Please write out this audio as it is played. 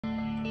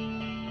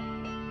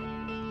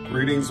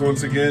Greetings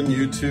once again,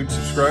 YouTube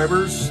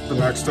subscribers. The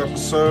next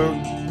episode,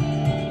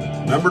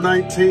 number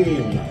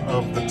 19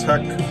 of the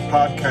TEC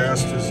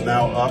podcast, is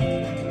now up.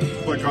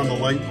 Click on the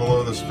link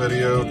below this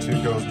video to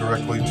go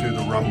directly to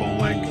the Rumble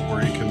link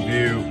where you can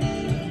view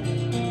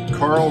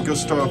Carl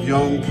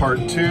Jung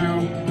Part 2,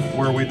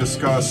 where we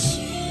discuss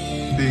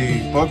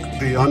the book,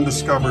 The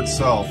Undiscovered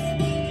Self.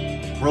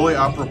 Really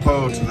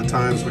apropos to the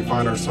times we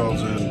find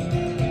ourselves in.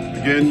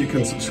 Again, you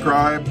can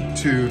subscribe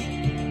to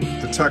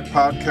the TEC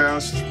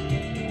podcast,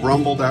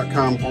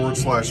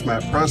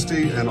 rumble.com/Matt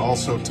Presti, and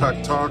also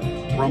Tech Talk,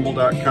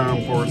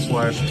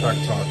 rumble.com/Tech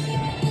Talk.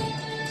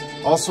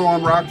 Also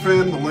on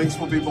Rockfin, the links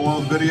will be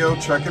below the video.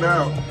 Check it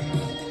out.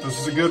 This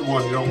is a good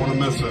one. You don't want to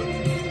miss it.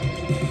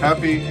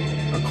 Happy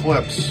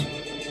eclipse.